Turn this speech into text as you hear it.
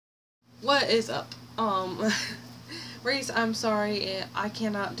What is up? Reese, I'm sorry, I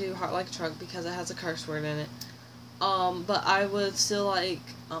cannot do Heart Like a Truck because it has a curse word in it. But I would still like,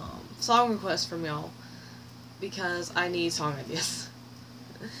 song requests from y'all because I need song ideas.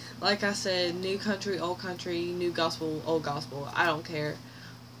 Like I said, new country, new gospel, old gospel, I don't care.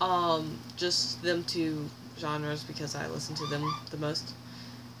 Just them two genres because I listen to them the most.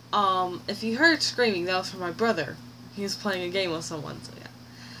 If you heard screaming, that was from my brother. He was playing a game with someone, so yeah.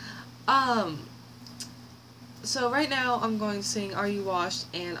 Um, so right now I'm going to sing Are You Washed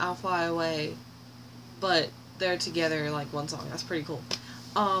and I'll Fly Away, but they're together like one song. That's pretty cool.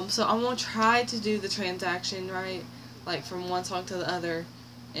 So I'm going to try to do the transaction right, like from one song to the other,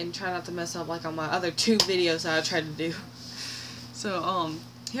 and try not to mess up like on my other two videos that I tried to do. So,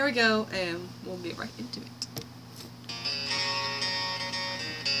 here we go, and we'll get right into it.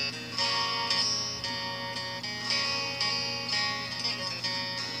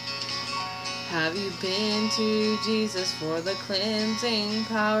 Have you been to Jesus for the cleansing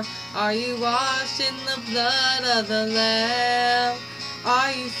power? Are you washed in the blood of the Lamb?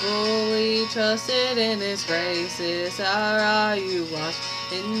 Are you fully trusted in His grace this hour? Are you washed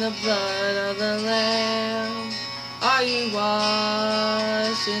in the blood of the Lamb? Are you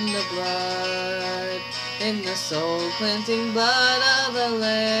washed in the blood, in the soul-cleansing blood of the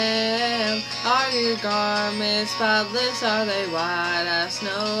Lamb? Are your garments spotless? Are they white as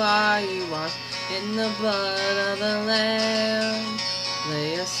snow? Are you washed in the blood of the Lamb?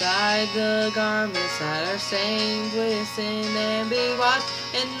 Lay aside the garments that are stained with sin and be washed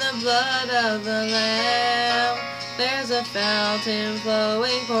in the blood of the Lamb. There's a fountain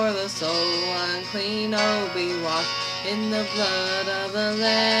flowing for the soul unclean. Oh, be washed in the blood of the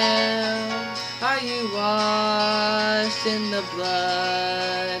Lamb. Are you washed in the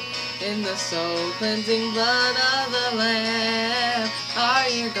blood, in the soul-cleansing blood of the Lamb? Are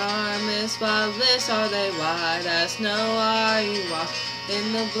your garments spotless? Are they white as snow? Are you washed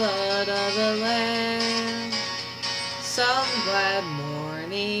in the blood of the Lamb? Some glad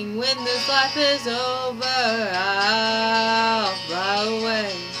morning when this life is over, I'll fly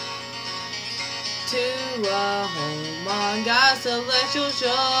away to a home on God's celestial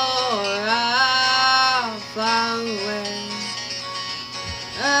shore. I'll fly away.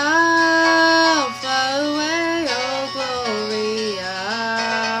 I'll fly away, oh glory,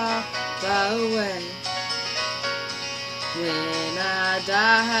 I'll fly away. When I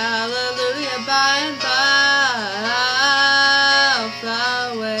die, hallelujah, by and by, I'll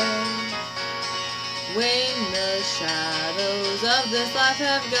fly away. When the shadows of this life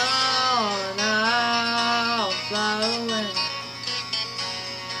have gone, I'll fly away.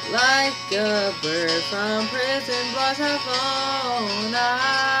 Like a bird from prison bars have flown,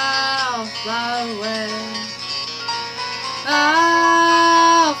 I'll fly away.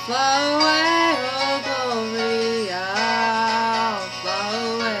 I'll fly away, oh glory, I'll fly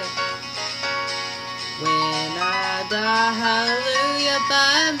away. When I die, hallelujah,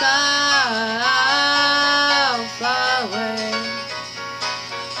 by and by, I'll fly away.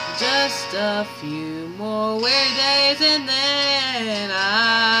 Just a few more weary days and then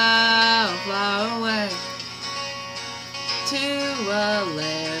I'll fly away to a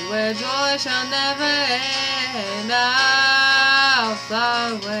land where joy shall never end. I'll fly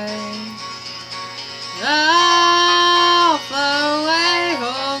away. I'll fly away,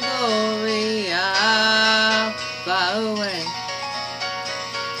 oh glory, I'll fly away.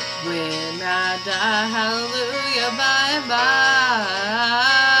 When I die, hallelujah, by and by,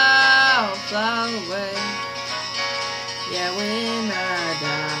 I'll fly away. Yeah, when I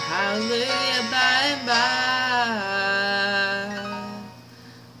die, hallelujah, by and by,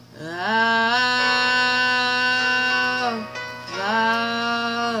 I'll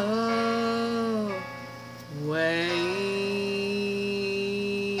fly away.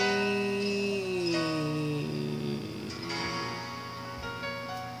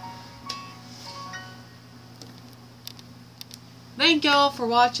 Thank y'all for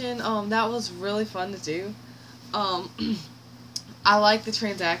watching. That was really fun to do. I like the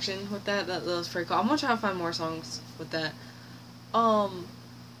transaction with that. That was pretty cool. I'm gonna try to find more songs with that.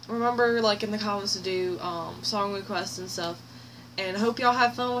 Remember, like, in the comments to do, song requests and stuff. And I hope y'all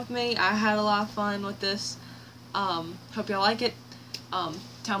have fun with me. I had a lot of fun with this. Hope y'all like it.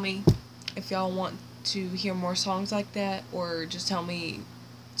 Tell me if y'all want to hear more songs like that, or just tell me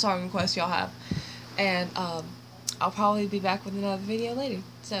song requests y'all have. And, I'll probably be back with another video later.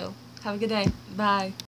 So, have a good day. Bye.